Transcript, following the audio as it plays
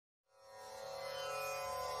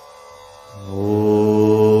नमस्कार,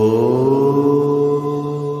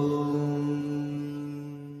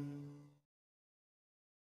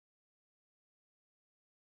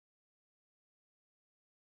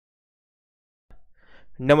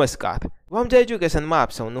 वमजा एज्युकेशन में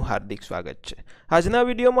आप सौનું हार्दिक स्वागत है। આજના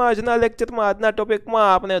વિડીયોમાં આજના લેક્ચરમાં આજના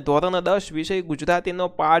ટોપિકમાં આપણે ધોરણ 10 વિષય ગુજરાતીનો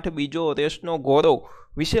પાઠ બીજો રેસનો ઘોડો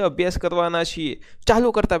વિશે અભ્યાસ કરવાના છીએ। ચાલુ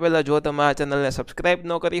કરતા પહેલા જો તમે આ ચેનલને સબસ્ક્રાઇબ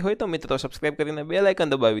ન કરી હોય તો મિત્રો સબસ્ક્રાઇબ કરીને બેલ આઇકન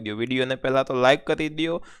દબાવી દો। વિડીયોને પહેલા તો લાઇક કરી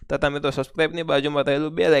દો તથા મિત્રો સબસ્ક્રાઇબની બાજુમાં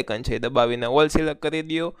રહેલું બેલ આઇકન છે દબાવીને ઓલ સિલેક્ટ કરી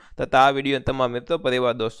દો તથા આ વિડીયો તમામ મિત્રો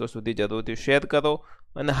પરિવાર દોસ્તો સુધી જરૂરથી શેર કરો।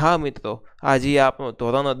 અને હા મિત્રો, આજે આપણો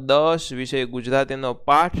ધોરણ 10 વિષય ગુજરાતીનો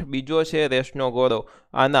પાઠ બીજો છે રેસનો ઘોડો।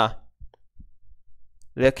 આના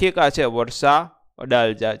લેખિકા છે વર્ષા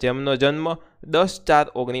અડાલજા, જેમનો જન્મ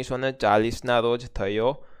 10/4/1940 રોજ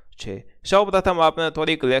થયો છે। સૌપ્રથમ આપણે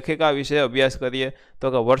થોડીક લેખિકા વિશે અભ્યાસ કરીએ તો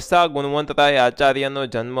કે વર્ષા ગુણવંતરાય આચાર્યનો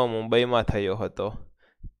જન્મ મુંબઈમાં થયો હતો।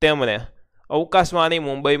 તેમણે અવકાશવાણી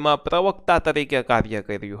મુંબઈમાં પ્રવક્તા તરીકે કાર્ય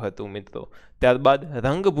કર્યું હતું મિત્રો। ત્યારબાદ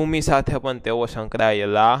રંગભૂમિ સાથે પણ તેઓ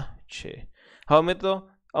સંકળાયેલા છે। હવે મિત્રો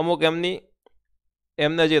અમુક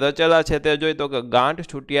એમને જે રચેલા છે તે જોઈ તો કે ગાંઠ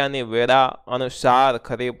છૂટિયાની વેળા અનુસાર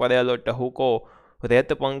ખરી પડેલો ટહુકો,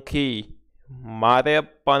 રેતપંખી, મારે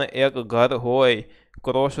પણ એક ઘર હોય,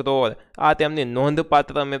 ક્રોસરોડ, આ તેમની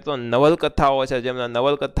નોંધપાત્ર મિત્રો નવલકથાઓ છે। જેમના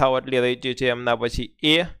નવલકથાઓ એટલી રચી છે। એમના પછી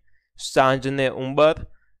એ સાંજને ઉંબર,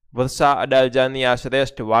 વર્ષા અડાલજાની આ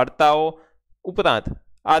શ્રેષ્ઠ વાર્તાઓ ઉપરાંત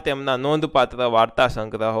આ તેમના નોંધપાત્ર વાર્તા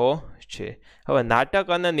સંગ્રહો છે। હવે નાટક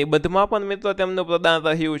અને નિબંધમાં પણ મિત્રો તેમનું પ્રદાન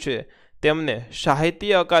રહ્યું છે। તેમને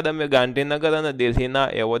સાહિત્ય અકાદમી ગાંધીનગર અને દિલ્હીના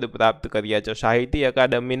એવોર્ડ પ્રાપ્ત કર્યા છે। સાહિત્ય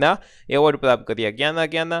અકાદમીના એવોર્ડ પ્રાપ્ત કર્યા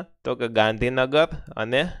ક્યાંના તો કે ગાંધીનગર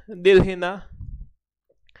અને દિલ્હીના।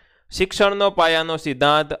 શિક્ષણનો પાયાનો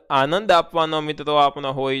સિદ્ધાંત આનંદ આપવાનો મિત્રો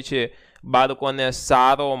આપણો હોય છે। બાળકોને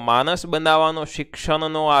સારો માણસ બનાવવાનો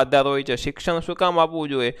શિક્ષણનો આધાર હોય છે। શિક્ષણ શું કામ આપવું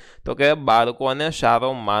જોઈએ તો કે બાળકોને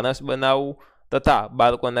સારો માણસ બનાવવું તથા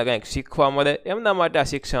બાળકોને કંઈક શીખવા મળે એમના માટે આ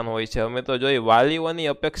શિક્ષણ હોય છે। અમે તો જોઈ વાલીઓની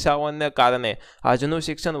અપેક્ષાઓને કારણે આજનું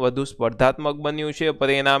શિક્ષણ વધુ સ્પર્ધાત્મક બન્યું છે।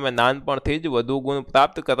 પરિણામે નાનપણથી જ વધુ ગુણ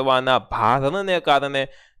પ્રાપ્ત કરવાના ભારને કારણે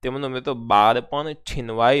તેમનું મિત્રો બાળપણ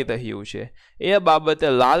છીનવાઈ રહ્યું છે। એ બાબતે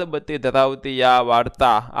લાલબત્તી ધરાવતી આ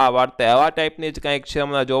વાર્તા એવા ટાઈપની જ કંઈક છે।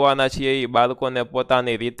 હમણાં જોવાના છીએ એ બાળકોને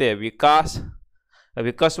પોતાની રીતે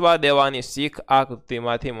વિકસવા દેવાની શીખ આ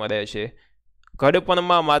કૃતિમાંથી મળે છે।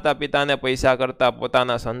 ઘડપણમાં માતા પિતાને પૈસા કરતાં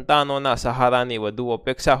પોતાના સંતાનોના સહારાની વધુ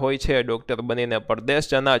અપેક્ષા હોય છે। ડૉક્ટર બનીને પરદેશ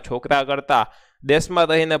જનાર છોકરા કરતાં દેશમાં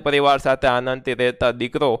રહીને પરિવાર સાથે આનંદથી રહેતા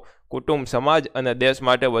દીકરો કુટુંબ, સમાજ અને દેશ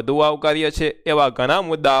માટે વધુ આવકાર્ય છે। એવા ઘણા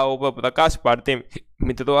મુદ્દાઓ પર પ્રકાશ પાડતી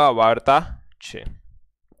મિત્રો આ વાર્તા છે।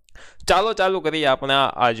 ચાલુ કરીએ આપણે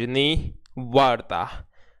આજની વાર્તા।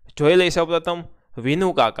 જોઈ લઈ સૌપ્રથમ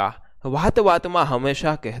વિનુ કાકા વાત વાતમાં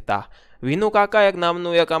હંમેશા કહેતા। વિનુ કાકા એક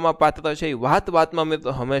નામનું એક આમાં પાત્ર છે। વાત વાતમાં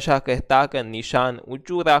મિત્રો હંમેશા કહેતા કે નિશાન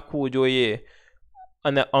ઊંચું રાખવું જોઈએ।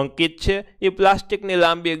 અને અંકિત છે એ પ્લાસ્ટિકની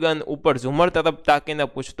લાંબી ગન ઉપર ઝુમર તરફ તાકીને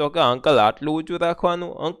પૂછતો કે અંકલ આટલું ઊંચું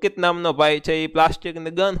રાખવાનું? અંકિત નામનો ભાઈ છે એ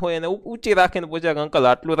પ્લાસ્ટિકની ગન હોય અને ઊંચી રાખીને પૂછે કે અંકલ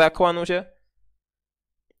આટલું રાખવાનું છે?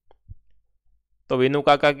 તો વિનુ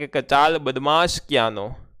કાકા કે ચાલ બદમાશ ક્યાંનો।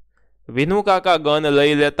 વિનુ કાકા ગન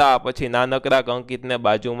લઈ લેતા, પછી નાનકડા અંકિતને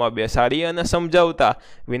બાજુમાં બેસાડી અને સમજાવતા।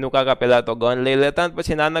 વિનુ કાકા પહેલા તો ગન લઈ લેતા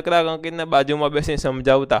પછી નાનકડા અંકિતને બાજુમાં બેસી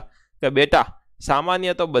સમજાવતા કે બેટા,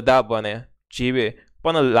 સામાન્ય તો બધા ભણે જીવે,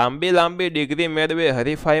 પણ લાંબી ડિગ્રી મેળવે,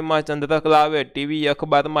 હરીફાઈમાં ચંદ્રક લાવે, ટીવી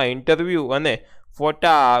અખબારમાં ઇન્ટરવ્યૂ અને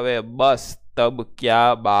ફોટા આવે, બસ તબ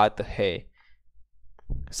ક્યા બાત હૈ।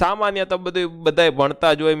 સામાન્ય તો બધાય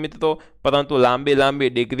ભણતા જ હોય મિત્રો, પરંતુ લાંબી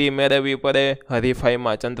ડિગ્રી મેળવવી પડે,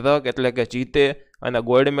 હરીફાઈમાં ચંદ્રક એટલે કે જીતે અને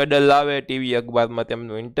ગોલ્ડ મેડલ લાવે, ટીવી અખબારમાં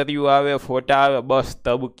તેમનું ઇન્ટરવ્યૂ આવે, ફોટા આવે, બસ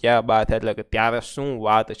તબ ક્યા બાત એટલે કે ત્યારે શું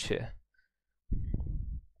વાત છે।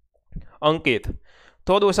 અંકિત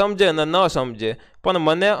થોડું સમજે ને ન સમજે, પણ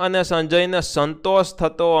મને અને સંજયને સંતોષ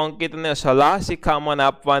થતો। અંકિતને સલાહ શિખામણ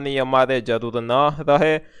આપવાની અમારે જરૂર ન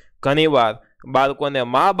રહે। ઘણીવાર બાળકોને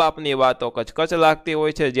મા બાપની વાતો કચકચ લાગતી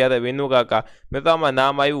હોય છે। જ્યારે વિનુ કાકા મિત્રોમાં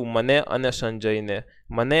નામ આવ્યું મને અને સંજયને।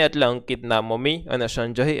 મને એટલે અંકિતના મમ્મી અને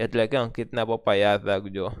સંજય એટલે કે અંકિતના પપ્પા, યાદ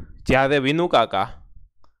રાખજો। જ્યારે વિનુ કાકા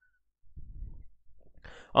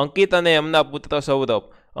અંકિત અને એમના પુત્ર સૌરભ,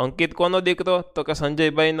 અંકિત કોનો દીકરો તો કે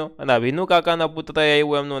સંજયભાઈનો, અને વિનુ કાકાના પુત્ર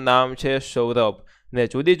આવ્યું એમનું નામ છે સૌરભ, ને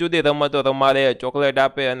જુદી રમતો રમાડે, ચોકલેટ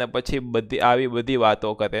આપે અને પછી આવી બધી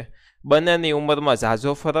વાતો કરે। બંનેની ઉંમરમાં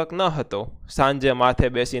ઝાઝો ફરક ન હતો। સાંજે માથે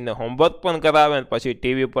બેસીને હોમવર્ક પણ કરાવે, પછી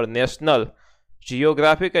ટીવી પર નેશનલ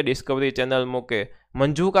જિયોગ્રાફી કે ડિસ્કવરી ચેનલ મૂકે।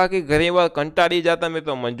 મંજુ કાકી ઘણીવાર કંટાળી જતા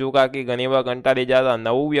મિત્રો, મંજુ કાકી ઘણીવાર કંટાળી જતા।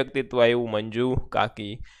 નવું વ્યક્તિત્વ આવ્યું મંજુ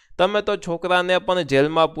કાકી। તમે તો છોકરાને પણ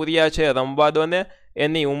જેલમાં પૂર્યા છે, રમવા દો ને,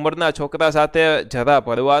 એની ઉંમરના છોકરા સાથે જરા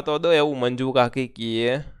ભરવા તો દો, એવું મંજુ કાકી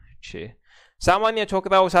કહે છે. સામાન્ય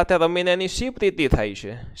છોકરાઓ સાથે રમીને એની શી પ્રીતિ થાય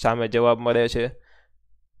છે? સામે જવાબ મળે છે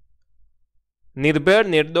નિર્ભેળ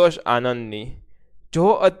નિર્દોષ આનંદની. જો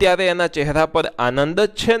અત્યારે એના ચહેરા પર આનંદ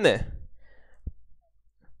જ છે ને,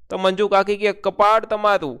 તો મંજુ કાકી કે કપાળ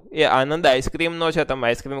તમારું, એ આનંદ આઈસ્ક્રીમનો છે, તમે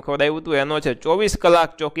આઈસ્ક્રીમ ખવડાવ્યું હતું એનો છે. 24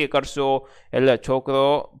 કલાક ચોકી કરશો એટલે છોકરો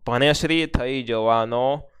ભણેશ્રી થઈ જવાનો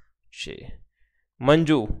છે.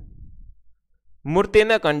 મંજુ,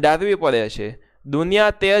 મૂર્તિને કંડારવી પડે છે.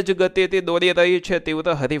 દુનિયા તેજ ગતિથી દોડી રહી છે,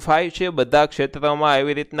 તીવ્ર હરીફાઈ છે બધા ક્ષેત્રમાં,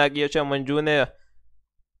 એવી રીતના કહે છે મંજુને.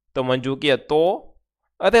 તો મંજુ કહે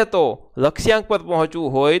અરે તો લક્ષ્યાંક પર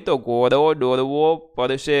પહોંચવું હોય તો ઘોડો દોડવો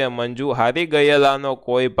પડશે. મંજુ હારી ગયેલાનો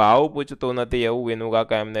કોઈ ભાવ પૂછતો નથી, એવું વિનુ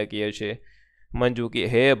કાકા એમને કહે છે. મંજુ કહે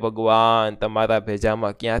હે ભગવાન, તમારા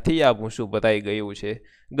ભેજામાં ક્યાંથી આ ભૂસું ભરાઈ ગયું છે?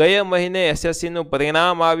 ગયા મહિને એસએસસીનું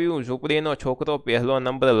પરિણામ આવ્યું, ઝૂંપડીનો છોકરો પહેલો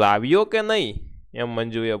નંબર લાવ્યો કે નહીં, એમ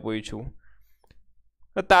મંજુએ પૂછ્યું.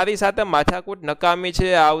 તારી સાથે માથાકૂટ નકામી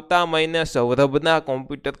છે. આવતા મહિને સૌરભના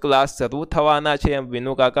કોમ્પ્યુટર ક્લાસ શરૂ થવાના છે, એમ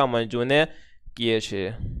વિનુ કાકા મંજુને કહે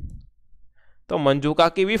છે. તો મંજુ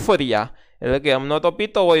કાકી વિફર્યા, એટલે કે એમનો તો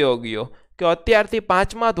પિત્તો વયો ગયો કે અત્યારથી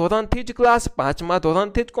 5મા ધોરણથી જ ક્લાસ, 5મા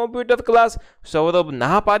ધોરણથી જ કોમ્પ્યુટર ક્લાસ. સૌરભ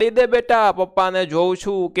ના પાડી દે બેટા, પપ્પાને જોઉં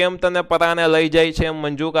છું કેમ તને પરાને લઈ જાય છે, એમ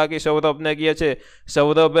મંજુ કાકી સૌરભને કહે છે.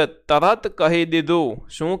 સૌરભે તરત કહી દીધું.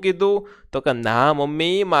 શું કીધું? તો કે ના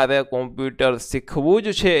મમ્મી, મારે કોમ્પ્યુટર શીખવું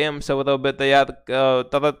જ છે, એમ સૌરભે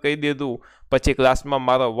તરત કહી દીધું. પછી ક્લાસમાં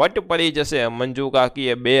મારો વટ પડી જશે. મંજુ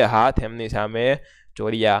કાકીએ 2 હાથ એમની સામે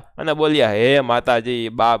જોડ્યા અને બોલ્યા હે માતાજી,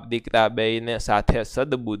 બાપ દીકરા બેયને સાથે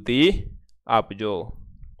સદબુદ્ધિ આપજો.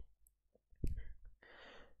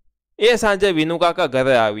 એ સાંજે વિનુ કાકા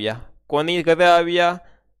ઘરે આવ્યા. કોની ઘરે આવ્યા?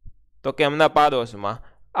 તો કે એમના પાડોશમાં.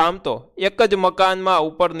 આમ તો એક જ મકાનમાં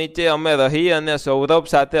ઉપર નીચે અમે રહી અને સૌરભ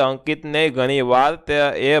સાથે અંકિતને ઘણી વાર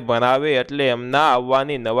એ ભણાવે એટલે એમના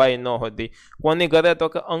આવવાની નવાઈ ન હતી. કોની ઘરે? તો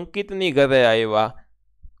કે અંકિતની ઘરે આવ્યા.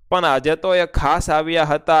 પણ આજે તો એ ખાસ આવ્યા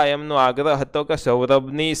હતા. એમનો આગ્રહ હતો કે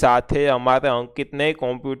સૌરભની સાથે અમારે અંકિતને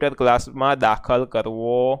કોમ્પ્યુટર ક્લાસમાં દાખલ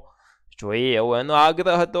કરવો જોઈએ, એવો એનો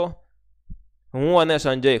આગ્રહ હતો. હું અને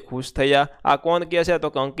સંજય ખુશ થયા. આ કોણ કહે છે? તો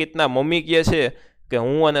કે અંકિતના મમ્મી કહે છે કે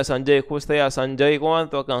હું અને સંજય ખુશ થયા. સંજય કોણ?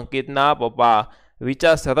 તો કે અંકિતના પપ્પા.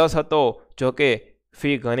 વિચાર સરસ હતો, જોકે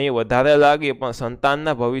ફી ઘણી વધારે લાગી, પણ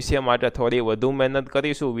સંતાનના ભવિષ્ય માટે થોડી વધુ મહેનત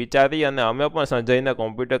કરીશું વિચારી અને અમે પણ સંજયને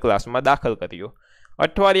કોમ્પ્યુટર ક્લાસમાં દાખલ કર્યો.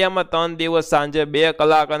 અઠવાડિયામાં 3 દિવસ સાંજે 2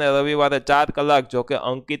 કલાક અને રવિવારે 4 કલાક. જોકે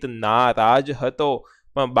અંકિત નારાજ હતો,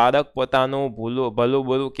 પણ બાળક પોતાનું ભલું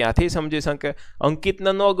બુરું ક્યાંથી સમજી શકે?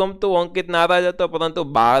 અંકિતને ન ગમતું, અંકિત નારાજ હતો, પરંતુ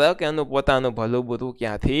બાળક એનું પોતાનું ભલું બુરું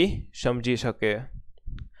ક્યાંથી સમજી શકે?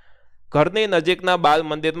 ઘરની નજીકના બાળ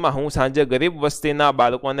મંદિરમાં હું સાંજે ગરીબ વસ્તીના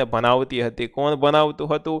બાળકોને ભણાવતી હતી. કોણ ભણાવતું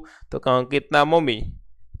હતું? તો કે અંકિતના મમ્મી.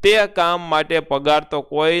 તે કામ માટે પગાર તો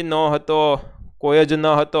કોઈ જ ન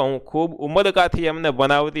હતો. હું ખૂબ ઉમદકાથી એમને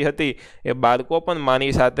ભણાવતી હતી. એ બાળકો પણ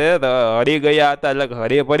માની સાથે હળી ગયા હતા, એટલે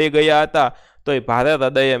હળી ભળી ગયા હતા. તો એ ભારે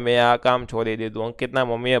હૃદયે મેં આ કામ છોડી દીધું. અંકિતના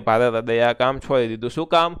મમ્મીએ ભારે હૃદયે આ કામ છોડી દીધું. શું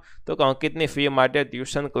કામ? તો કે અંકિતની ફી માટે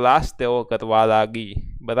ટ્યુશન ક્લાસ તેઓ કરવા લાગી.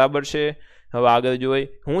 બરાબર છે. હવે આગળ જોઈ.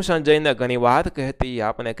 હું સંજયને ઘણી વાર કહેતી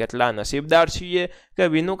આપણે કેટલા નસીબદાર છીએ કે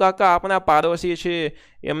વિનુ કાકા આપણા પાડોશી છે.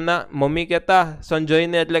 એમના મમ્મી કહેતા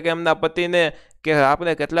સંજયને, એટલે કે એમના પતિને, કે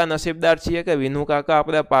આપણે કેટલા નસીબદાર છીએ કે વિનુ કાકા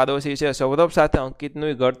આપણે પાડોશી છે. સૌરભ સાથે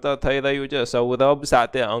અંકિતનું ઘડતર થઈ રહ્યું છે. સૌરભ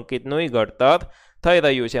સાથે અંકિતનું ઘડતર થઈ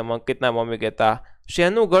રહ્યું છે. અંકિતના મમ્મી કહેતા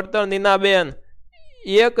શેનું ઘડતર નીનાબેન?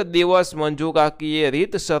 એક દિવસ મંજુ કાકીએ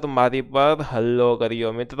રીતસર મારી પર હલ્લો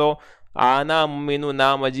કર્યો. મિત્રો, આના મમ્મીનું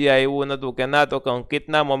નામ હજી આવ્યું નહોતું કે ના? તો કે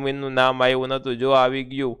અંકિતના મમ્મીનું નામ આવ્યું નહોતું. જો આવી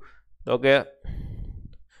ગયું તો કે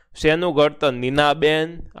શેનું ઘડતર?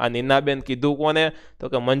 નીનાબેન. આ નીનાબેન કીધું કોને? તો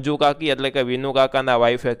કે મંજુ કાકી, એટલે કે વિનુ કાકાના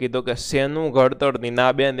વાઈફે કીધું કે શેનું ઘડતર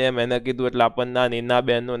નીનાબેન, એમ એને કીધું. એટલે આપણને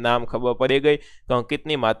નીનાબેનનું નામ ખબર પડી ગઈ કે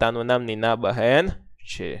અંકિતની માતાનું નામ નીનાબહેન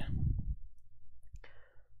છે.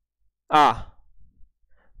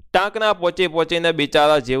 ટાંકના પહોંચીને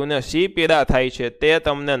બિચારા જીવને શી પીડા થાય છે તે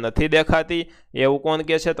તમને નથી દેખાતી, એવું કોણ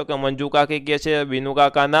કહે છે? તો કે મંજુ કાકી કહે છે, વિનુ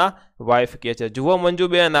કાકાના વાઈફ કહે છે. જુઓ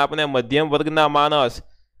મંજુબેન, આપણે મધ્યમ વર્ગના માણસ,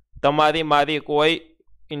 તમારી મારી કોઈ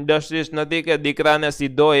ઇન્ડસ્ટ્રીઝ નથી કે દીકરાને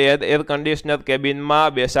સીધો એર કન્ડિશનર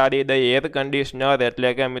કેબિનમાં બેસાડી દઈએ. એર કન્ડિશનર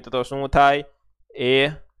એટલે કે મિત્રો શું થાય?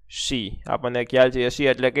 એસી. આપણને ખ્યાલ છે એસી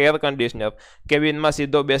એટલે કે એર કન્ડિશનર. કેબિનમાં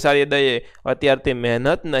સીધો બેસાડી દઈએ. અત્યારથી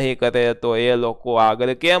મહેનત નહીં કરે તો એ લોકો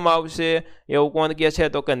આગળ કેમ આવશે? એવું કોણ કહે છે?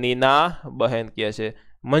 તો કે નીના બહેન કહે છે.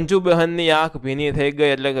 મંજુ બહેનની આંખ ભીની થઈ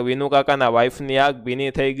ગઈ, એટલે કે વિનુ કાકાના વાઈફની આંખ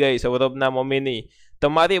ભીની થઈ ગઈ. સૌરભના મમ્મીની.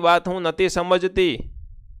 તમારી વાત હું નથી સમજતી,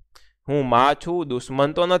 હું માં છું,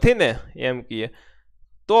 દુશ્મન તો નથી ને, એમ કહે.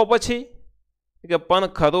 તો પછી કે પણ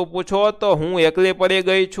ખરું પૂછો તો હું એકલી પડી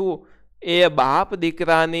ગઈ છું. એ બાપ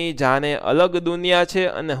દીકરાની જાણે અલગ દુનિયા છે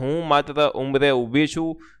અને હું માત્ર ઉંમરે ઊભી છું.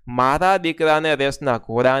 મારા દીકરાને રેસના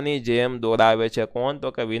ઘોડાની જેમ દોડાવે છે. કોણ?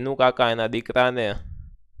 તો કે વિનુ કાકા એના દીકરાને.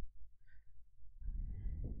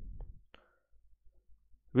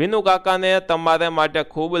 વિનુ કાકાને તમારે માટે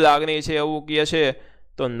ખૂબ લાગણી છે એવું કહે છે.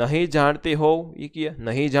 તો નહીં જાણતી હોવ, એ કહે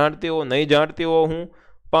નહીં જાણતી હોવ હું,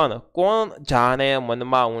 પણ કોણ જાણે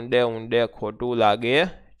મનમાં ઊંડે ઊંડે ખોટું લાગે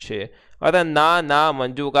છે. અરે ના ના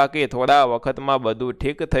મંજુ કાકી, થોડા વખતમાં બધું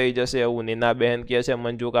ઠીક થઈ જશે એવું નીનાબહેન કહે છે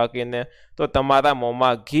મંજુ કાકીને. તો તમારા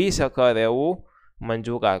મોંમાં ઘી સખર એવું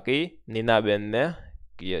મંજુ કાકી નીનાબેનને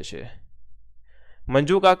કહે છે.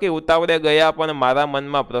 મંજુ કાકી ઉતાવળે ગયા પણ મારા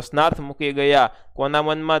મનમાં પ્રશ્નાર્થ મૂકી ગયા. કોના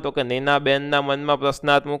મનમાં? તો કે નીનાબેનના મનમાં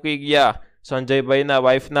પ્રશ્નાર્થ મૂકી ગયા. સંજયભાઈના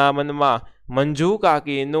વાઈફના મનમાં. મંજુ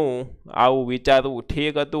કાકીનું આવું વિચારવું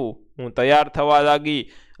ઠીક હતું. હું તૈયાર થવા લાગી.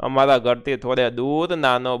 અમારા ઘરથી થોડે દૂર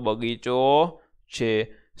નાનો બગીચો છે.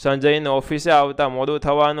 સંજયને ઓફિસે આવતા મોડું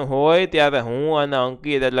થવાનું હોય ત્યારે હું અને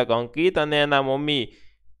અંકિત, એટલે કે અંકિત અને એના મમ્મી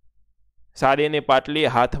સાડીની પાટલી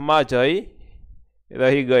હાથમાં જઈ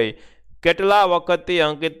રહી ગઈ. કેટલા વખતથી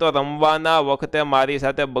અંકિત તો રમવાના વખતે મારી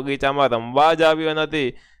સાથે બગીચામાં રમવા જ આવ્યો નથી.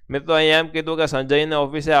 મિત્રો અહીંયા એમ કીધું કે સંજયને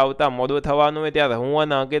ઓફિસે આવતા મોડું થવાનું હોય ત્યારે હું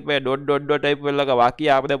અને અંકિતભાઈ દોઢ ટાઈપ એટલે કે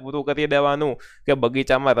વાક્ય આપણે પૂરું કરી દેવાનું કે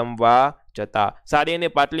બગીચામાં રમવા જતા. સાડીની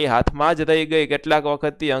પાટલી હાથમાં જ રહી ગઈ. કેટલાક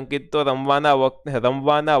વખતથી અંકિત તો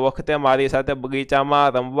રમવાના વખતે મારી સાથે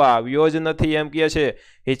બગીચામાં રમવા આવ્યો જ નથી એમ કહે છે.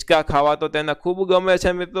 હિંચકા ખાવા તો તેને ખૂબ ગમે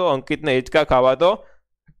છે મિત્રો. અંકિતને હિંચકા ખાવા તો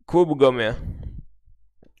ખૂબ ગમે.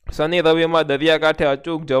 શનિ રવિમાં દરિયાકાંઠે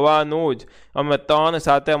અચૂક જવાનું જ. અમે ત્રણ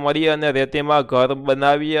સાથે મળી અને રેતીમાં ઘર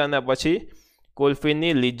બનાવીએ અને પછી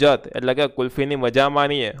કુલ્ફીની લિજ્જત એટલે કે કુલ્ફીની મજા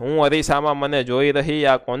માણીએ. હું અરીસામાં મને જોઈ રહી.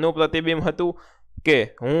 આ કોનું પ્રતિબિંબ હતું? કે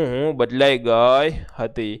હું બદલાઈ ગઈ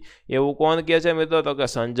હતી. એવું કોણ કહે છે મિત્રો? તો કે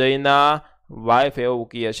સંજયના વાઈફ એવું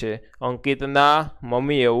કહે છે. અંકિતના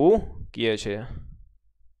મમ્મી એવું કહે છે.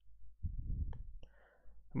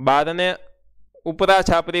 બારને ઉપરા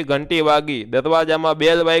છાપરી ઘંટી વાગી. દરવાજામાં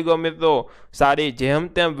બેલ વાગ્યો મિત્રો. સાડી જેમ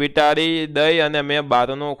તેમ વિટાળી દઈ અને મેં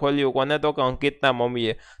બારણું ખોલ્યું. કોને? તો કે અંકિતના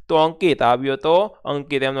મમ્મીએ. તો અંકિત આવ્યો. તો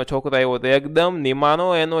અંકિત એમનો છોકરો આવ્યો તો એકદમ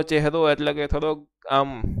નિમાનો એનો ચહેરો, એટલે કે થોડોક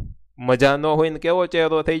આમ મજા ન હોય ને કેવો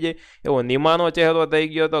ચહેરો થઈ જાય એવો નિમાનો ચહેરો થઈ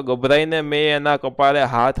ગયો. તો ગભરાઈને મેં એના કપાળે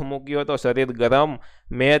હાથ મૂક્યો. તો શરીર ગરમ.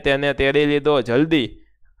 મેં તેને તેડી લીધો. જલ્દી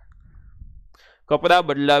કપડાં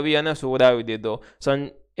બદલાવી અને સુવડાવી દીધો.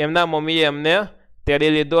 એમના મમ્મીએ એમને તેડી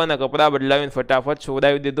લીધો અને કપડાં બદલાવીને ફટાફટ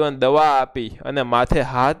સુવડાવી દીધો અને દવા આપી અને માથે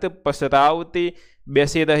હાથ પસરાવતી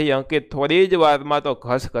બેસી રહી. અંકિત થોડી જ વારમાં તો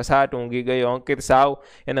ઘસઘસાટ ઊંઘી ગયો. અંકિત સાવ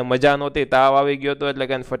એને મજા નહોતી. તાવ આવી ગયો હતો એટલે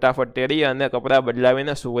કે ફટાફટ તેડી અને કપડાં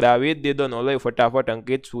બદલાવીને સુવડાવી જ દીધો. નોલોય ફટાફટ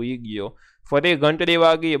અંકિત સૂઈ ગયો. ફરી ઘંટડી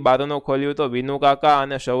વાગી. બારણું ખોલ્યું તો વિનુ કાકા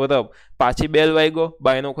અને સૌરભ. પાછી બેલ વાગ્યો.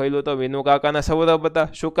 બાયનું ખોલ્યું તો વિનુ કાકા અને સૌરભ હતા.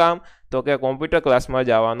 શું કામ? તો કે કોમ્પ્યુટર ક્લાસમાં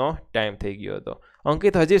જવાનો ટાઈમ થઈ ગયો હતો.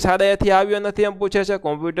 અંકિત હજી શાળાએથી આવ્યો નથી એમ પૂછે છે.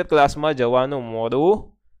 કોમ્પ્યુટર ક્લાસમાં જવાનું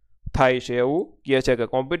મોડું થાય છે એવું કહે છે કે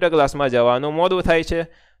કોમ્પ્યુટર ક્લાસમાં જવાનું મોડું થાય છે.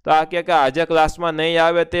 તો આ કે આજે ક્લાસમાં નહીં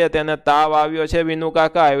આવે તેને તાવ આવ્યો છે વિનુ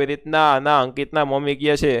કાકા, એવી રીતના આના અંકિતના મમ્મી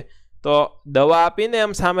કહે છે. તો દવા આપીને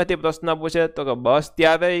એમ સામેથી પ્રશ્ન પૂછે. તો કે બસ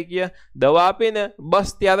ત્યારે એ કહે દવા આપીને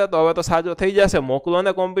બસ ત્યારે તો હવે તો સાજો થઈ જશે. મોકલો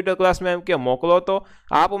ને કોમ્પ્યુટર ક્લાસમાં. એમ કે મોકલો તો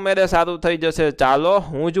આપમેળે સારું થઈ જશે. ચાલો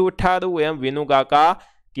હું જ ઉઠાડું એમ વિનુ કાકા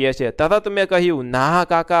કહે છે. તરત મેં કહ્યું ના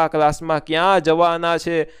કાકા, ક્લાસમાં ક્યાં જવાના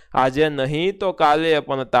છે? આજે નહીં તો કાલે,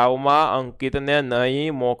 પણ તાવમાં અંકિતને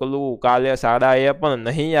નહીં મોકલું. કાલે શાળાએ પણ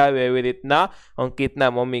નહીં આવે. એવી રીતના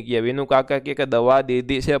અંકિતના મમ્મી કહે. વિનુ કાકા કે દવા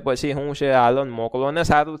દીધી છે પછી શું છે, હાલો મોકલો ને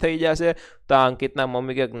સારું થઈ જશે. તો અંકિતના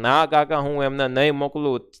મમ્મી કહે ના કાકા, હું એમને નહીં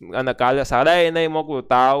મોકલું અને કાલે શાળાએ નહીં મોકલું.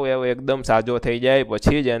 તાવ એવો એકદમ સાજો થઈ જાય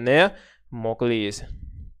પછી જ એને મોકલીશ.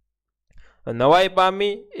 નવાઈ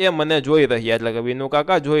પામી એ મને જોઈ રહ્યા, એટલે કે વિનુ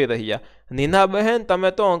કાકા જોઈ રહ્યા. નીના બહેન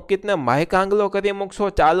તમે તો અંકિતને માઇક આંગલો કરી મૂકશો.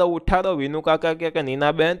 ચાલો ઉઠાડો. વિનુ કાકા કે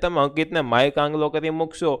નીના બહેન તમે અંકિતને માઇક આંગલો કરી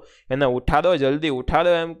મૂકશો, એને ઉઠાડો, જલ્દી ઉઠાડો.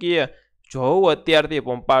 એમ કહે જોઉં અત્યારથી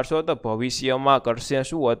પંપાડશો તો ભવિષ્યમાં કરશે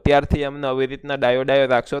શું? અત્યારથી એમને આવી રીતના ડાયો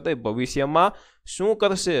રાખશો તો ભવિષ્યમાં શું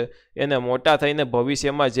કરશે? એને મોટા થઈને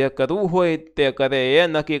ભવિષ્યમાં જે કરવું હોય તે કરે, એ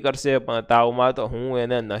નક્કી કરશે. પણ તાવમાં તો હું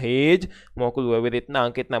એને નહીં જ મોકલું. એવી રીતના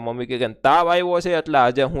અંકિતના મમ્મી કહે તાવ આવ્યો છે એટલે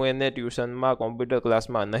આજે હું એને ટ્યુશનમાં કોમ્પ્યુટર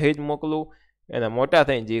ક્લાસમાં નહીં જ મોકલું. એને મોટા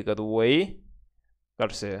થઈને જે કરવું હોય એ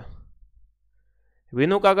કરશે.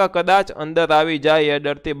 વિનુ કાકા કદાચ અંદર આવી જાય એ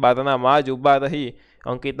ડરથી બારણામાં જ ઊભા રહી.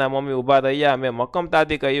 અંકિતના મમ્મી ઊભા રહ્યા. મેં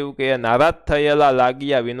મક્કમતાથી કહ્યું કે નારાજ થયેલા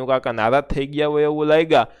લાગ્યા. વિનુકાકા નારાજ થઈ ગયા હોય એવું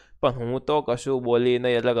લાગ્યા, પણ હું તો કશું બોલી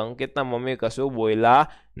નહીં. એટલે અંકિતના મમ્મી કશું બોલ્યા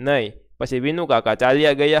નહીં. પછી વિનુકાકા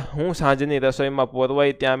ચાલ્યા ગયા. હું સાંજની રસોઈમાં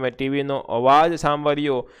પોરવાઈ ત્યાં મેં ટીવીનો અવાજ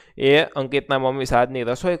સાંભળ્યો. એ અંકિતના મમ્મી સાંજની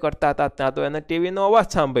રસોઈ કરતા હતા ત્યાં તો એને ટીવીનો અવાજ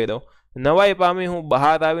સાંભળ્યો. નવાઈ પામી હું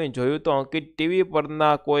બહાર આવીને જોયું તો અંકિત ટીવી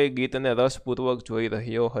પરના કોઈ ગીતને રસપૂર્વક જોઈ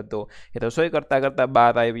રહ્યો હતો. એ રસોઈ કરતાં કરતાં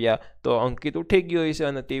બહાર આવ્યા તો અંકિત ઉઠી ગયો હશે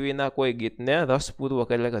અને ટીવીના કોઈ ગીતને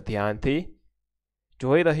રસપૂર્વક એટલે કે ધ્યાનથી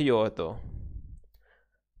જોઈ રહ્યો હતો.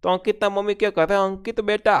 તો અંકિતના મમ્મી કે કરે, અંકિત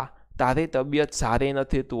બેટા તારી તબિયત સારી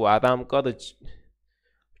નથી, તું આરામ કર.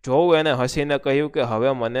 જોઉં એને હસીને કહ્યું કે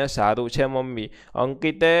હવે મને સારું છે મમ્મી.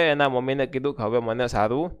 અંકિતે એના મમ્મીને કીધું કે હવે મને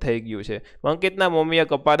સારું થઈ ગયું છે. અંકિતના મમ્મીએ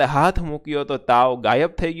કપાળે હાથ મૂક્યો તો તાવ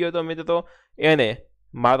ગાયબ થઈ ગયો તો મિત્રો. એને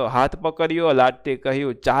મારો હાથ પકડ્યો, લાડથી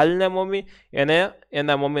કહ્યું ચાલ ને મમ્મી. એને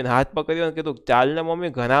એના મમ્મીને હાથ પકડ્યો અને કીધું ચાલ ને મમ્મી,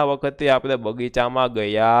 ઘણા વખતથી આપણે બગીચામાં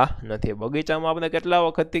ગયા નથી. બગીચામાં આપણે કેટલા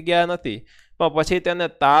વખતથી ગયા નથી, પણ પછી તેને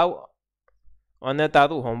તાવ અને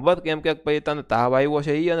તારું હોમવર્ક એમ કે પછી તને તાવ આવ્યો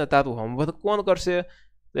છે એ અને તારું હોમવર્ક કોણ કરશે?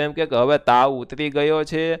 એમ કે હવે તાવ ઉતરી ગયો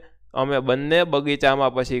છે. અમે બંને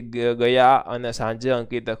બગીચામાં પછી ગયા અને સાંજે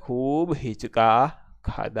અંકિતે ખૂબ હિંચકા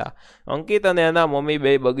ખાધા. અંકિત અને એના મમ્મી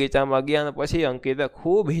બે બગીચામાં ગયા અને પછી અંકિતે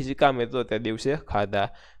ખૂબ હિંચકા મિત્રો તે દિવસે ખાધા.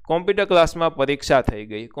 કોમ્પ્યુટર ક્લાસમાં પરીક્ષા થઈ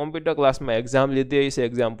ગઈ. કોમ્પ્યુટર ક્લાસમાં એક્ઝામ લીધી છે,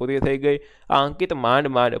 એક્ઝામ પૂરી થઈ ગઈ. આ અંકિત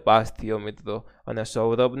માંડ પાસ થયો મિત્રો. અને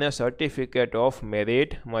સૌરભને સર્ટિફિકેટ ઓફ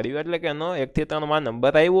મેરિટ મળ્યું, એટલે કે એનો 1 થી 3 માં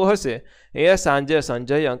નંબર આવ્યો હશે. એ સાંજે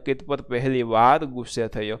સંજય અંકિત પર પહેલી વાર ગુસ્સે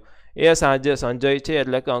થયો. એ સાંજે સંજય છે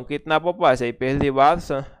એટલે કે અંકિતના પપ્પા છે, એ પહેલી વાર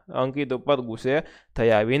અંકિત ઉપર ગુસ્સે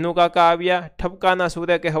થયા. વિનુકાકા આવ્યા, ઠપકાના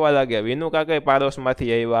સૂરે કહેવા લાગ્યા. વિનુકાકાએ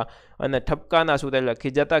પાડોશમાંથી આવ્યા અને ઠપકાના સૂરે એટલે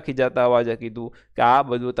ખીજાતા અવાજે કીધું કે આ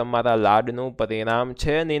બધું તમારા લાડનું પરિણામ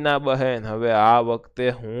છે નીના બહેન. હવે આ વખતે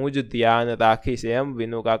હું જ ધ્યાન રાખીશ એમ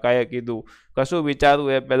વિનુકાકાએ કીધું. કશું વિચારું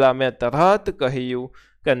એ પહેલાં મેં તરત કહ્યું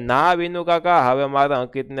કે ના વિનુકાકા, હવે મારા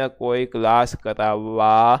અંકિતને કોઈ ક્લાસ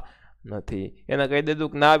કરાવવા નથી. એને કહી દીધું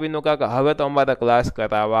કે ના વિનુકાકા, હવે તો અમારે ક્લાસ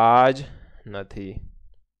કરાવવા જ નથી.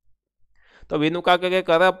 તો વિનુકાકા કે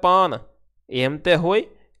કરે પણ એમ તે હોય,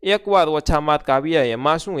 એકવાર ઓછા માર્ક આવ્યા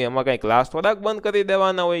એમાં શું, એમાં કંઈ ક્લાસ થોડાક બંધ કરી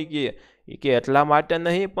દેવાના હોય કે એટલા માટે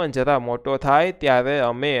નહીં, પણ જરા મોટો થાય ત્યારે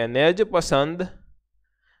અમે એને જ પસંદ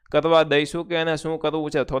કરવા દઈશું કે એને શું કરવું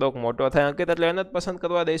છે. થોડોક મોટો થાય અંકિત એટલે એને જ પસંદ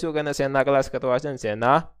કરવા દઈશું કે એને શેના ક્લાસ કરવા છે ને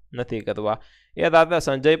શેના નથી કરવા. એ રાતે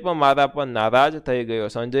સંજય પણ મારા પર નારાજ થઈ ગયો.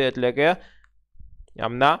 સંજય એટલે કે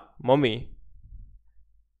એમના મમ્મી,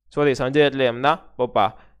 સોરી સંજય એટલે એમના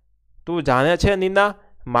પપ્પા. તું જાણે છે નીના,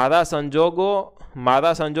 મારા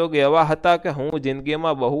સંજોગ એવા હતા કે હું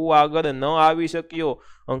જિંદગીમાં બહુ આગળ ન આવી શક્યો.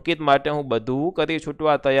 અંકિત માટે હું બધું કરી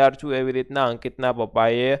છૂટવા તૈયાર છું, એવી રીતના અંકિતના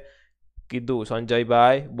પપ્પાએ કીધું.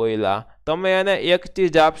 સંજયભાઈ બોલ્યા, તમે એને એક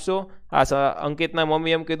ચીજ આપશો? આ અંકિતના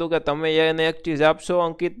મમ્મી એમ કીધું કે તમે એને એક ચીજ આપશો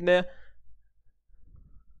અંકિતને.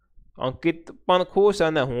 અંકિત પણ ખુશ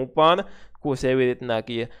અને હું પણ ખુશ, એવી રીતના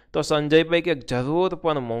કહીએ. તો સંજયભાઈ કે જરૂર,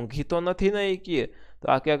 પણ મોંઘી તો નથી ને એ કહે. તો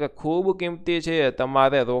આ કે ખૂબ કિંમતી છે,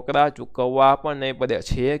 તમારે રોકડા ચૂકવવા પણ નહીં પડે.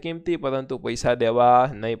 છે કિંમતી પરંતુ પૈસા દેવા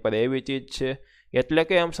નહીં પડે એવી ચીજ છે. એટલે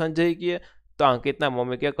કે એમ સંજય કહે. તો અંકિતના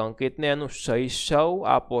મમ્મી કે અંકિતને એનું શૈશવ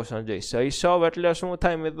આપો. સંજય, શૈશવ એટલે શું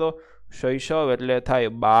થાય મિત્રો? શૈશવ એટલે થાય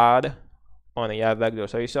બાળપણ. યાદ રાખજો,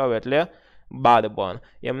 શૈશવ એટલે બાળપણ.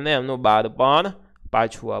 એમને એમનું બાળપણ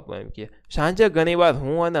પાછું આપો એમ કે. સાંજે ઘણીવાર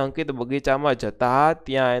હું અને અંકિત બગીચામાં જતા,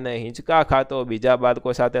 ત્યાં એને હિંચકા ખાતો બીજા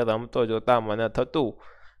બાળકો સાથે રમતો જોતા મને થતું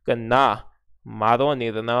કે ના, મારો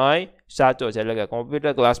નિર્ણય સાચો છે, એટલે કે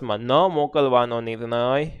કોમ્પ્યુટર ક્લાસમાં ન મોકલવાનો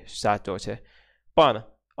નિર્ણય સાચો છે. પણ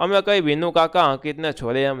અમે કંઈ વિનુકાકા અંકિતને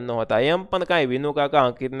છોડે એમ નહોતા. એમ પણ કાંઈ વિનુકાકા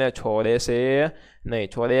અંકિતને છોડે છે નહીં,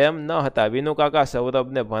 છોડે એમ ન હતા. વિનુકાકા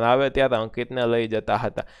સૌરભને ભણાવે ત્યારે અંકિતને લઈ જતા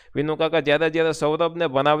હતા. વિનુકાકા જ્યારે સૌરભને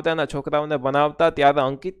ભણાવતા અને છોકરાઓને ભણાવતા ત્યારે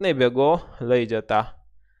અંકિતને ભેગો લઈ જતા.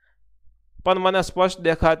 પણ મને સ્પષ્ટ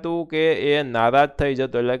દેખાતું કે એ નારાજ થઈ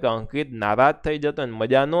જતો, એટલે કે અંકિત નારાજ થઈ જતો અને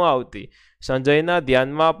મજા ન આવતી. સંજયના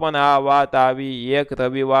ધ્યાનમાં પણ આ વાત આવી. એક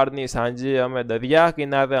રવિવારની સાંજે અમે દરિયા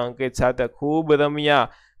કિનારે અંકિત સાથે ખૂબ રમ્યા,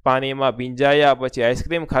 પાણીમાં ભીંજાયા. પછી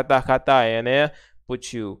આઈસ્ક્રીમ ખાતા એને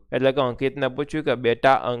પૂછ્યું, એટલે કે અંકિતને પૂછ્યું કે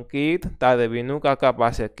બેટા અંકિત, તારે વિનુકાકા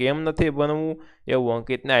પાસે કેમ નથી ભણવું? એવું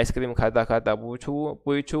અંકિતને આઈસ્ક્રીમ ખાતા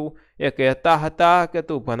પૂછ્યું. એ કહેતા હતા કે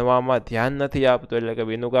તું ભણવામાં ધ્યાન નથી આપતો, એટલે કે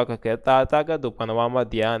વિનુકાકા કહેતા હતા કે તું ભણવામાં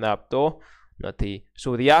ધ્યાન આપતો નથી.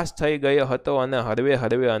 સૂર્યાસ્ત થઈ ગયો હતો અને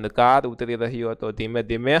હળવે અંધકાર ઉતરી રહ્યો હતો. ધીમે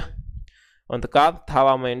ધીમે અંધકાર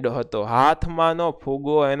થવા માંડ્યો હતો. હાથમાંનો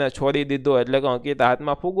ફૂગો એને છોડી દીધો, એટલે કે અંકિત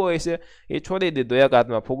હાથમાં ફૂગો હશે એ છોડી દીધો. એક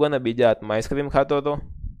હાથમાં ફૂગો અને બીજા હાથમાં આઈસ્ક્રીમ ખાતો હતો.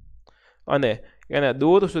 અને એને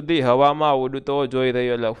દૂર સુધી હવામાં ઉડતો જોઈ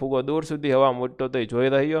રહ્યો, એટલે ફુગ્ગો દૂર સુધી હવામાં ઉડતો તો જોઈ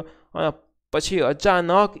રહ્યો અને પછી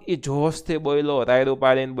અચાનક એ જોશથી બોલ્યો, રાયડું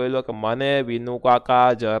પાડીને બોલ્યો કે મને વિનુ કાકા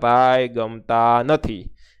જરાય ગમતા નથી,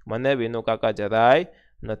 મને વિનુ કાકા જરાય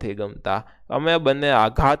નથી ગમતા. અમે બંને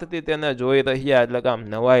આઘાતથી તેને જોઈ રહ્યા, એટલે કે આમ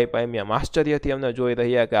નવાઈ પામી, આમ આશ્ચર્યથી અમને જોઈ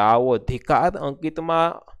રહ્યા કે આવો ધિકાર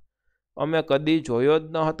અંકિતમાં અમે કદી જોયો જ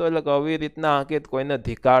ન હતો. એટલે કે આવી રીતના અંકિત કોઈને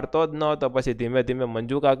ધિકારતો જ ન હતો. પછી ધીમે ધીમે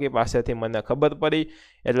મંજુ કાકી પાસેથી મને ખબર પડી,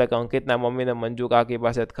 એટલે કે અંકિતના મમ્મીને મંજુ કાકી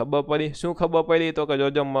પાસે ખબર પડી. શું ખબર પડી તો કે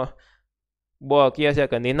જોજો કહે છે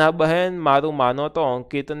કે નીના બહેન મારું માનો તો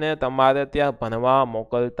અંકિતને તમારે ત્યાં ભણવા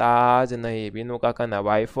મોકલતા જ નહીં. વિનુ કાકાના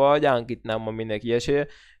વાઈફ જ અંકિતના મમ્મીને કહે છે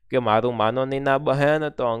કે મારું માનો નીના બહેન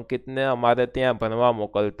તો અંકિતને અમારે ત્યાં ભણવા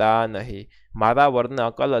મોકલતા નહીં. મારા વરને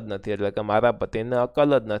અકલ જ નથી, એટલે કે મારા પતિને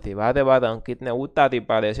અકલ જ નથી. વારે વારે અંકિતને ઉતારી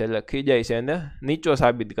પાડે છે, એટલે ખીજાય છે ને નીચો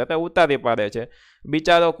સાબિત કરે ઉતારી પાડે છે.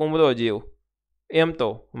 બિચારો કુમરો જીવ. એમ તો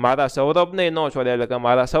મારા સૌરભને ન છોડે, એટલે કે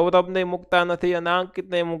મારા સૌરભને મૂકતા નથી અને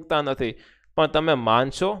અંકિતને મૂકતા નથી. પણ તમે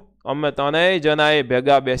માનશો અમે ત્રણેય જણાએ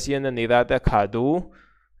ભેગા બેસીને નિરાતે ખાધું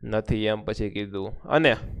નથી, એમ પછી કીધું.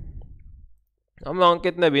 અને અમે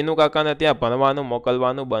અંકિતને વિનુ કાકાને ત્યાં ભણવાનું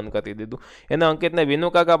મોકલવાનું બંધ કરી દીધું. એને અંકિતને વિનુ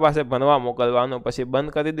કાકા પાસે ભણવા મોકલવાનું પછી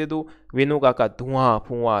બંધ કરી દીધું. વિનુ કાકા ધુઆ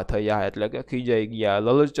ફુઆ થયા, એટલે કે ખીજાઈ ગયા,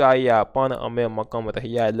 લલચાયા, પણ અમે મક્કમ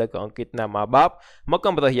રહ્યા, એટલે કે અંકિતના મા બાપ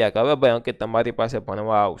મક્કમ રહ્યા કે હવે ભાઈ અંકિત તમારી પાસે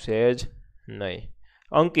ભણવા આવશે જ નહીં.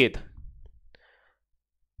 અંકિત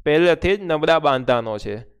પહેલેથી જ નબળા બાંધાનો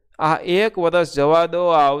છે. આ 1 વર્ષ જવા દો,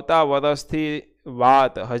 આવતા વર્ષથી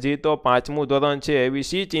વાત, હજી તો 5મું ધોરણ છે, એવી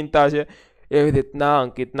શી ચિંતા છે, એવી રીતના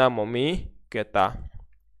અંકિતના મમ્મી કહેતા.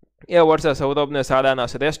 એ વર્ષે સૌરભને શાળાના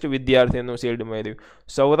શ્રેષ્ઠ વિદ્યાર્થીનું શિલ્ડ મળ્યું.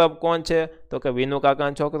 સૌરભ કોણ છે તો કે વિનુ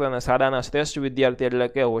કાકાનો છોકરો, અને શાળાના શ્રેષ્ઠ વિદ્યાર્થી એટલે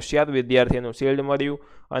કે હોશિયાર વિદ્યાર્થીનું શિલ્ડ મળ્યું.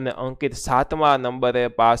 અને અંકિત 7મા નંબરે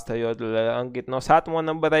પાસ થયો, એટલે અંકિતનો 7મો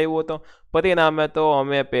નંબર આવ્યો હતો. પરિણામે તો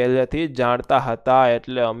અમે પહેલેથી જ જાણતા હતા,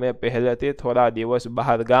 એટલે અમે પહેલેથી થોડા દિવસ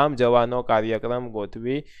બહાર ગામ જવાનો કાર્યક્રમ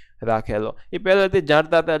ગોઠવી રાખેલો. એ પહેલેથી જ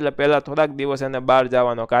જાણતા હતા, એટલે પહેલાં થોડાક દિવસ એને બહાર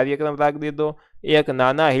જવાનો કાર્યક્રમ રાખી દીધો. એક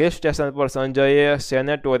નાના હિલ સ્ટેશન પર સંજયે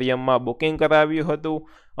સેનેટોરિયમમાં બુકિંગ કરાવ્યું હતું.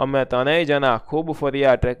 અમે ત્રણેય જણા ખૂબ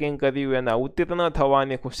ફર્યા, ટ્રેકિંગ કર્યું. એના ઉત્તીર્ણ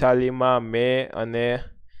થવાની ખુશાલીમાં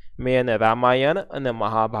મેં એને રામાયણ અને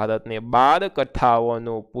મહાભારતની 12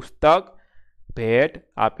 કથાઓનું પુસ્તક ભેટ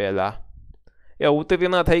આપેલા. એ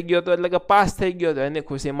ઉત્તીર્ણ થઈ ગયો હતો, એટલે કે પાસ થઈ ગયો હતો. એની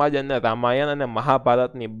ખુશીમાં જ એને રામાયણ અને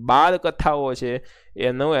મહાભારતની 12 કથાઓ છે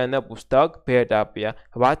એનું એને પુસ્તક ભેટ આપ્યા.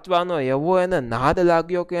 વાંચવાનો એવો એને નાદ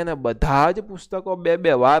લાગ્યો કે એને બધા જ પુસ્તકો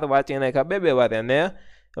 2-2 વાર વાંચી નાખ્યા, 2-2 વાર એને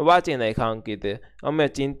વાંચી નાખ્યા અંકિતે. અમે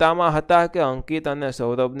ચિંતામાં હતા કે અંકિત અને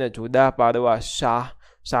સૌરભને જુદા પાડવા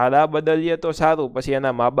શાળા બદલીએ તો સારું. પછી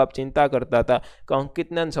એના મા બાપ ચિંતા કરતા હતા કે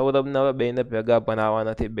અંકિતને અને સૌરભને હવે બેને ભેગા ભણાવવા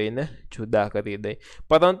નથી, બેને જુદા કરી દઈ.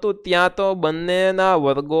 પરંતુ ત્યાં તો બંનેના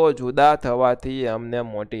વર્ગો જુદા થવાથી અમને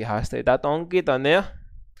મોટી હાશ થઈ. ત્યાં તો અંકિત અને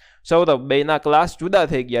સૌરભ બેના ક્લાસ જુદા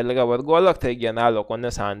થઈ ગયા, એટલે કે વર્ગો અલગ થઈ ગયા, અને આ લોકોને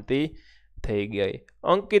શાંતિ થઈ ગઈ.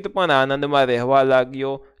 અંકિત પણ આનંદમાં રહેવા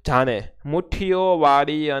લાગ્યો, જાણે મુઠ્ઠીઓ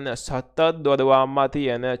વાળી, અને સતત દોડવામાંથી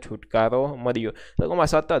એને છુટકારો મળ્યો. તો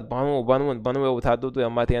સતત ભણવું એવું થતું હતું,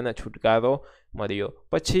 એમાંથી એને છુટકારો મળ્યો.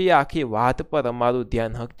 પછી આખી વાત પર અમારું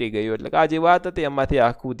ધ્યાન હટી ગયું, એટલે કે આ જે વાત હતી એમાંથી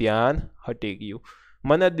આખું ધ્યાન હટી ગયું.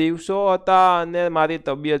 મને દિવસો હતા અને મારી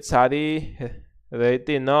તબિયત સારી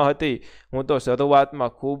રહેતી ન હતી. હું તો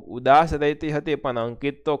શરૂઆતમાં ખૂબ ઉદાસ રહેતી હતી, પણ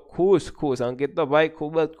અંકિત તો ખુશ. અંકિત તો ભાઈ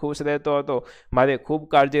ખૂબ જ ખુશ રહેતો હતો. મારી ખૂબ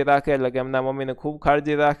કાળજી રાખે, એટલે કે એમના મમ્મીને ખૂબ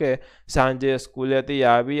કાળજી રાખે. સાંજે સ્કૂલેથી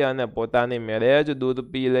આવી અને પોતાની મેળે જ દૂધ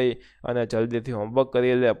પી લઈ અને જલ્દીથી હોમવર્ક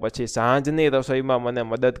કરી લે. પછી સાંજની રસોઈમાં મને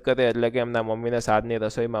મદદ કરે, એટલે કે એમના મમ્મીને સાંજની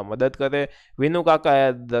રસોઈમાં મદદ કરે. વિનુ કાકા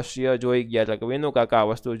એ દ્રશ્ય જોઈ ગયા, એટલે કે વિનુ કાકા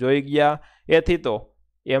આ વસ્તુ જોઈ ગયા. એથી તો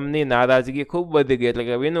એમની નારાજગી ખૂબ વધી ગઈ, એટલે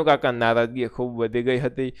કે વિનુ કાકાની નારાજગી ખૂબ વધી ગઈ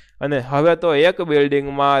હતી. અને હવે તો એક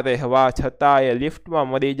બિલ્ડિંગમાં રહેવા છતાં એ લિફ્ટમાં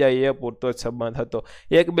મળી જાય એ પૂરતો જ સંબંધ હતો.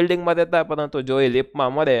 એક બિલ્ડિંગમાં રહેતા, પરંતુ જો એ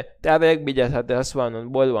લિફ્ટમાં મળે ત્યારે એકબીજા સાથે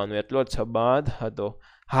હસવાનું બોલવાનું એટલો જ સંબંધ હતો.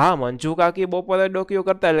 હા, મંજુ કાકી બપોરે ડોકીઓ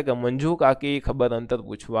કરતા, એટલે કે મંજુ કાકી ખબર અંતર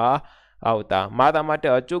પૂછવા આવતા. મારા માટે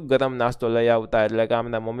અચૂક ગરમ નાસ્તો લઈ આવતા, એટલે કે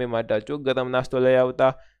આમના મમ્મી માટે અચૂક ગરમ નાસ્તો લઈ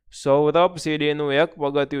આવતા. સૌરભ સીડીનું એક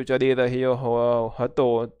પગથિયું ચડી રહ્યો હતો,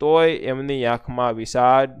 તોય એમની આંખમાં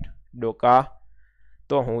વિષાદ ડોકા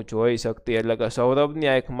તો હું જોઈ શકતી. એટલે કે સૌરભની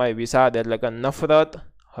આંખમાં વિષાદ, એટલે કે નફરત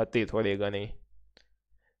હતી થોડી ઘણી.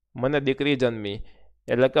 મને દીકરી જન્મી,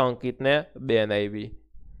 એટલે કે અંકિતને બેન આવી.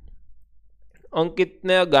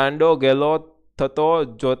 અંકિતને ગાંડો ગેલો થતો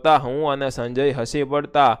જોતા હું અને સંજય હસી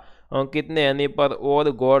પડતા અંકિતને એની પર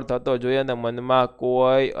ઓર ગોળ થતો જોઈ અને મનમાં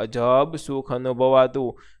કોઈ અજબ સુખ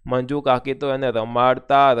અનુભવાતું. મંજુ કાકી તો એને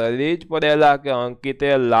રમાડતા રડી જ પડેલા કે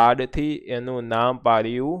અંકિતે લાડથી એનું નામ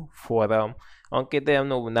પાડ્યું ફોરમ. અંકિતે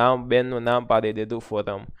એમનું નામ બેનનું નામ પાડી દીધું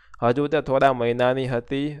ફોરમ. હજુ તે થોડા મહિનાની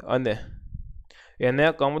હતી અને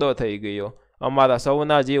એને કમળો થઈ ગયો. અમારા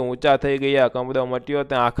સૌના જીવ ઊંચા થઈ ગયા. કમળો મટ્યો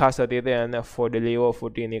ત્યાં આખા શરીરે એને ફોડલીઓ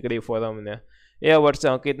ફૂટી નીકળી ફોરમને. એ વર્ષે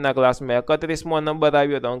અંકિતના ક્લાસમાં 31મો નંબર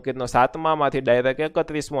આવ્યો તો અંકિતનો 7મામાંથી ડાયરેક્ટ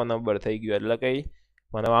 31મો નંબર થઈ ગયો. એટલે કંઈ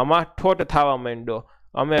ભણવામાં ઠોટ થવા માંડ્યો.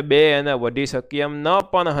 અમે બે એને વઢી શકીએ એમ ન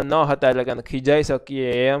હતા, એટલે કે ખીજાઈ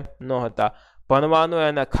શકીએ એમ ન હતા. ભણવાનો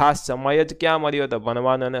એને ખાસ સમય જ ક્યાં મળ્યો હતો?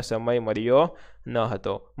 ભણવાનો એને સમય મળ્યો ન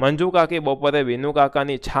હતો. મંજુ કાકી બપોરે વિનુ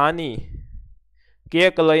કાકાની છાની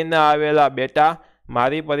કેક લઈને આવેલા. બેટા,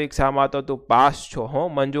 મારી પરીક્ષામાં તો તું પાસ છો હો.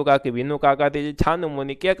 મંજુ કાકી વિનુ કાકાથી છાનું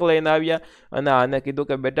મુની કેક લઈને આવ્યા અને આને કીધું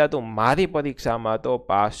કે બેટા તું મારી પરીક્ષામાં તો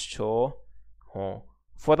પાસ છો હો.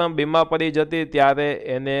 ફોરમ બીમાર પડી જતી ત્યારે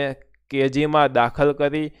એને કેજીમાં દાખલ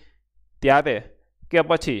કરી ત્યારે કે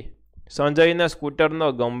પછી સંજયને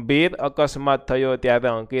સ્કૂટરનો ગંભીર અકસ્માત થયો ત્યારે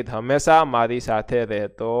અંકિત હંમેશા મારી સાથે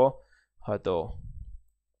રહેતો હતો.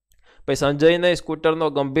 પછી સંજયને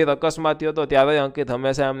સ્કૂટરનો ગંભીર અકસ્માત થયો હતો ત્યારે અંકિત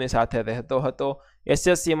હંમેશા એમની સાથે રહેતો હતો.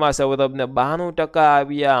 એસએસસીમાં સૌરભને 92%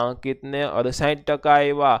 આવ્યા, અંકિતને 68%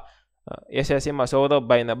 આવ્યા. એસએસસીમાં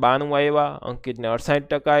સૌરભભાઈને 92 આવ્યા, અંકિતને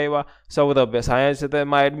 68% આવ્યા. સૌરભે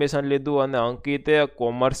સાયન્સમાં એડમિશન લીધું અને અંકિતે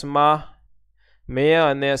કોમર્સમાં. મેં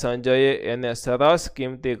અને સંજયે એને સરસ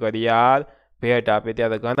કિંમતી ઘડિયાળ ભેટ આપી.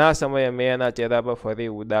 ત્યારે ઘણા સમયે મેં એના ચહેરા પર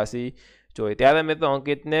ફરી ઉદાસી જોઈ. ત્યારે મેં તો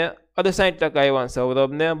અંકિતને 68% આવ્યા,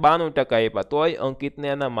 સૌરભને 92% આપ્યા. તોય અંકિતને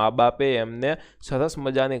એના મા બાપે એમને સરસ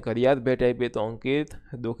મજાની ઘડિયાળ ભેટ આપી તો અંકિત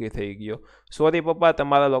દુઃખી થઈ ગયો. સોરી પપ્પા,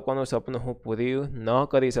 તમારા લોકોનું સપનું હું પૂરું ન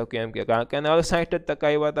કરી શક્યું એમ કે, કારણ કે એને 68%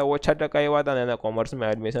 આવ્યા હતા, ઓછા ટકા આવ્યા હતા અને એને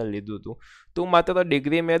કોમર્સમાં એડમિશન લીધું હતું. તું માત્ર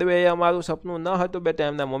ડિગ્રી મેળવે એ અમારું સપનું ન હતું બેટા.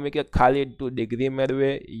 એમના મમ્મી કે ખાલી તું ડિગ્રી મેળવે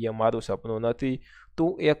એ અમારું સપનું નથી,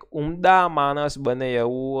 તું એક ઉમદા માણસ બને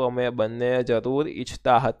એવું અમે બંને જરૂર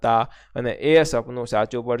ઈચ્છતા હતા અને એ સપનું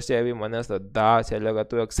સાચું પડશે એવી મને શ્રદ્ધા છે. એટલે કે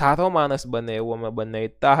તું એક સારો માણસ બને એવું અમે બંને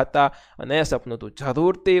ઈચ્છતા હતા અને એ સપનું તું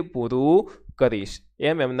જરૂરથી પૂરું કરીશ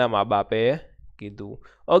એમ એમના મા બાપે કીધું.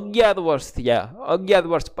 11 વર્ષ થયા. 11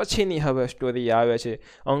 વર્ષ પછીની હવે સ્ટોરી આવે છે.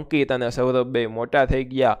 અંકિત અને સૌરભ બે મોટા થઈ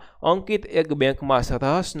ગયા. અંકિત એક બેંકમાં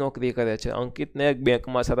સરસ નોકરી કરે છે. અંકિતને એક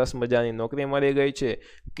બેંકમાં સરસ મજાની નોકરી મળી ગઈ છે.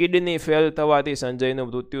 કિડની ફેલ થવાથી સંજયનું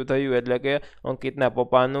મૃત્યુ થયું, એટલે કે અંકિતના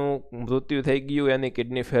પપ્પાનું મૃત્યુ થઈ ગયું, એની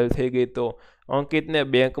કિડની ફેલ થઈ ગઈ. તો અંકિતને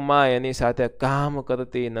બેંકમાં એની સાથે કામ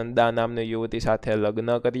કરતી નંદા નામની યુવતી સાથે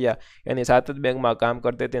લગ્ન કર્યા. એની સાથે જ બેંકમાં કામ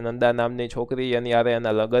કરતી હતી નંદા નામની છોકરી, એની હારે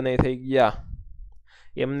એના લગ્ન થઈ ગયા.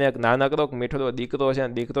 એમને એક નાનકડો મીઠડો દીકરો છે,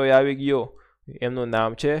 દીકરો આવી ગયો, એમનું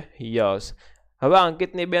નામ છે યશ. હવે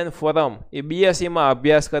અંકિતની બેન ફોરમ એ બીએસસીમાં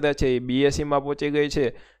અભ્યાસ કરે છે, એ બીએસસીમાં પહોંચી ગઈ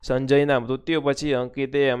છે. સંજયના મૃત્યુ પછી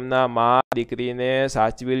અંકિતે એમના મા દીકરીને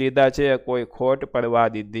સાચવી લીધા છે, કોઈ ખોટ પડવા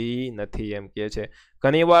દીધી નથી એમ કહે છે.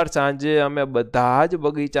 ઘણીવાર સાંજે અમે બધા જ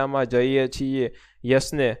બગીચામાં જઈએ છીએ.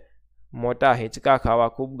 યશને મોટા હિંચકા ખાવા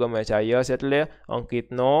ખૂબ ગમે છે. આ યશ એટલે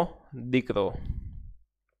અંકિતનો દીકરો.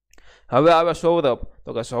 હવે આવે સૌરભ.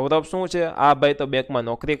 તો કે સૌરભ શું છે? આ ભાઈ તો બેંકમાં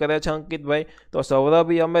નોકરી કરે છે અંકિતભાઈ. તો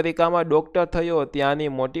સૌરભ અમેરિકામાં ડૉક્ટર થયો, ત્યાંની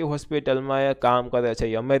મોટી હોસ્પિટલમાં એ કામ કરે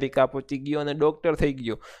છે. અમેરિકા પહોંચી ગયો અને ડૉક્ટર થઈ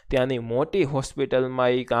ગયો. ત્યાંની મોટી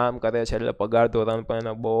હોસ્પિટલમાં એ કામ કરે છે, એટલે પગાર ધોરણ પણ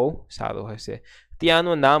એનો બહુ સારું હશે.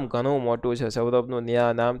 ત્યાંનું નામ ઘણું મોટું છે. સૌરભનું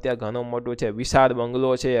નામ ત્યાં ઘણું મોટું છે. વિશાળ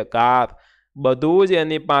બંગલો છે, કાર, બધું જ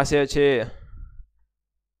એની પાસે છે.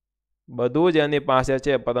 બધું જ એની પાસે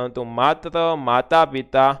છે, પરંતુ માત્ર માતા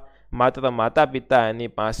પિતા એની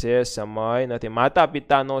પાસે સમય નથી. માતા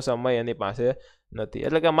પિતાનો સમય એની પાસે નથી,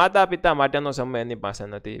 એટલે કે માતા પિતા માટેનો સમય એની પાસે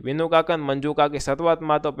નથી. વિનુ કાકા અને મંજુ કાકી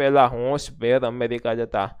શરૂઆતમાં તો પહેલા હોશભેર અમેરિકા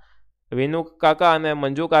જતા. વિનુ કાકા અને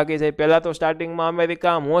મંજુ કાકી છે પહેલાં તો સ્ટાર્ટિંગમાં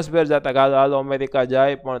અમેરિકા હોશભેર જતા, હાલો અમેરિકા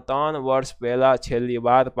જાય, પણ 3 વર્ષ પહેલાં છેલ્લી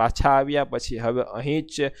વાર પાછા આવ્યા. પછી હવે અહીં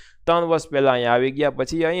જ છે. 3 વર્ષ પહેલાં અહીંયા આવી ગયા,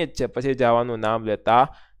 પછી અહીં જ છે, પછી જવાનું નામ લેતા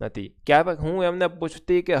નથી. ક્યારેક હું એમને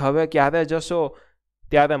પૂછતી કે હવે ક્યારે જશો,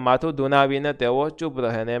 ત્યારે માથું ધુનાવીને તેઓ ચૂપ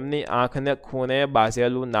રહે ને એમની આંખને ખૂણે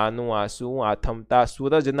બાઝેલું નાનું આંસુ આથમતા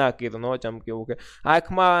સૂરજના કિરણો ચમકેવું કે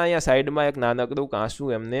આંખમાં અહીંયા સાઈડમાં એક નાનકડું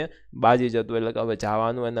આંસુ એમને બાજી જતું. એટલે કે હવે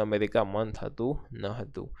જવાનું એને અમેરિકા મન થતું ન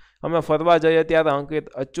હતું. અમે ફરવા જઈએ ત્યારે અંકિત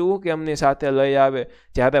અચૂક એમની સાથે લઈ આવે.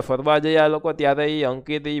 જ્યારે ફરવા જઈએ આ લોકો ત્યારે એ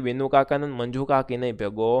અંકિત એ વિનુ કાકાને મંજુ કાકીને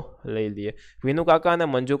ભેગો લઈ લે. વિનુ કાકા અને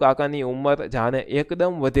મંજુ કાકાની ઉંમર જાણે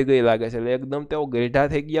એકદમ વધી ગઈ લાગે છે, એટલે એકદમ તેઓ ગઈઢા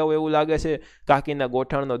થઈ ગયા હોય એવું લાગે છે. કાકીના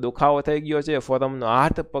ગોઠણનો દુખાવો થઈ ગયો છે. ફોરમનો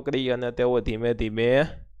હાથ પકડી અને તેઓ ધીમે ધીમે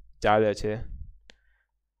ચાલે છે.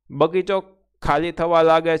 બગીચો ખાલી થવા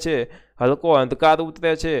લાગે છે, હલકો અંધકાર ઉતરે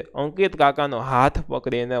છે, અંકિત કાકાનો હાથ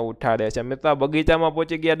પકડીને ઉઠાડે છે. મિત્રો બગીચામાં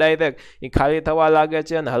પહોંચી ગયા ડાયરેક્ટ, એ ખાલી થવા લાગે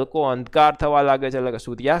છે અને હલકો અંધકાર થવા લાગે છે, એટલે કે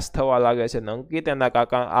સૂર્યાસ્ત થવા લાગે છે. અંકિત એના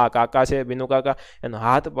કાકા છે વિનુ કાકા, એનો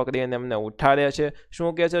હાથ પકડીને એમને ઉઠાડે છે.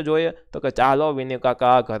 શું કહે છે જોઈએ તો કે ચાલો વિનુ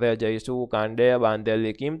કાકા ઘરે જઈશું, કાંડે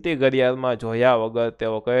બાંધેલી કિંમતી ઘડિયાળમાં જોયા વગર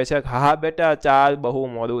તેઓ કહે છે હા બેટા ચાલ, બહુ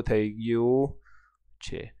મોડું થઈ ગયું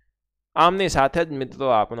છે. આમની સાથે જ મિત્રો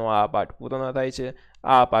આપણો આ પાઠ પૂર્ણ થાય છે.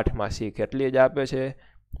 આ પાઠમાં શીખ એટલી જ આપે છે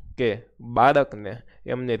કે બાળકને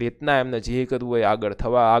એમની રીતના એમને જે કરવું હોય આગળ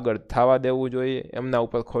થવા દેવું જોઈએ, એમના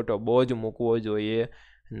ઉપર ખોટો બોજ મૂકવો જોઈએ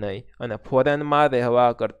નહીં. અને ફોરેનમાં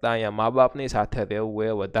રહેવા કરતાં અહીંયા મા બાપની સાથે રહેવું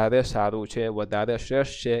એ વધારે સારું છે, વધારે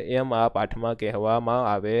શ્રેષ્ઠ છે, એમ આ પાઠમાં કહેવામાં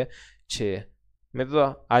આવે છે. મિત્રો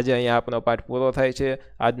આજે અહીંયા આપણો પાઠ પૂરો થાય છે.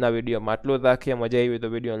 આજના વિડીયોમાં આટલું જ રાખીએ. મજા આવી તો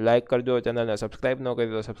વિડીયોને લાઇક કરજો, ચેનલને સબસ્ક્રાઈબ ન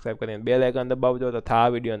કરી તો સબસ્ક્રાઈબ કરીને બેલ આઇકન દબાવજો તથા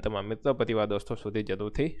આ વિડીયોને તમારા મિત્રો પરિવાર દોસ્તો સુધી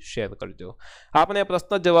જરૂરથી શેર કરજો. આપણે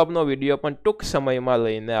પ્રશ્ન જવાબનો વિડીયો પણ ટૂંક સમયમાં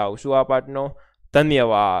લઈને આવશું આ પાઠનો.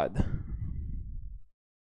 ધન્યવાદ.